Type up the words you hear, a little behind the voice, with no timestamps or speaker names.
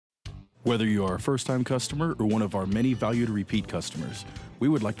Whether you are a first-time customer or one of our many valued repeat customers, we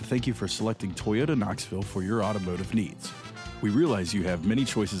would like to thank you for selecting Toyota Knoxville for your automotive needs. We realize you have many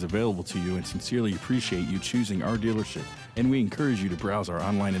choices available to you and sincerely appreciate you choosing our dealership, and we encourage you to browse our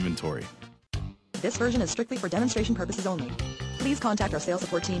online inventory. This version is strictly for demonstration purposes only. Please contact our sales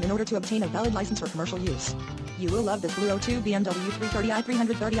support team in order to obtain a valid license for commercial use. You will love this Blue 02 BMW 330i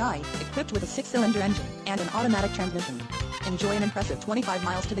 330i, equipped with a 6-cylinder engine and an automatic transmission. Enjoy an impressive 25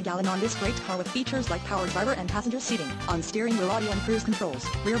 miles to the gallon on this great car with features like power driver and passenger seating, on steering wheel audio and cruise controls,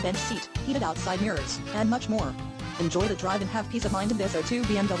 rear bench seat, heated outside mirrors, and much more. Enjoy the drive and have peace of mind in this 02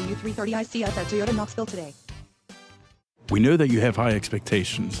 BMW 330i CF at Toyota Knoxville today. We know that you have high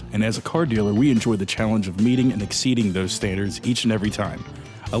expectations, and as a car dealer, we enjoy the challenge of meeting and exceeding those standards each and every time.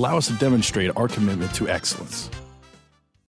 Allow us to demonstrate our commitment to excellence.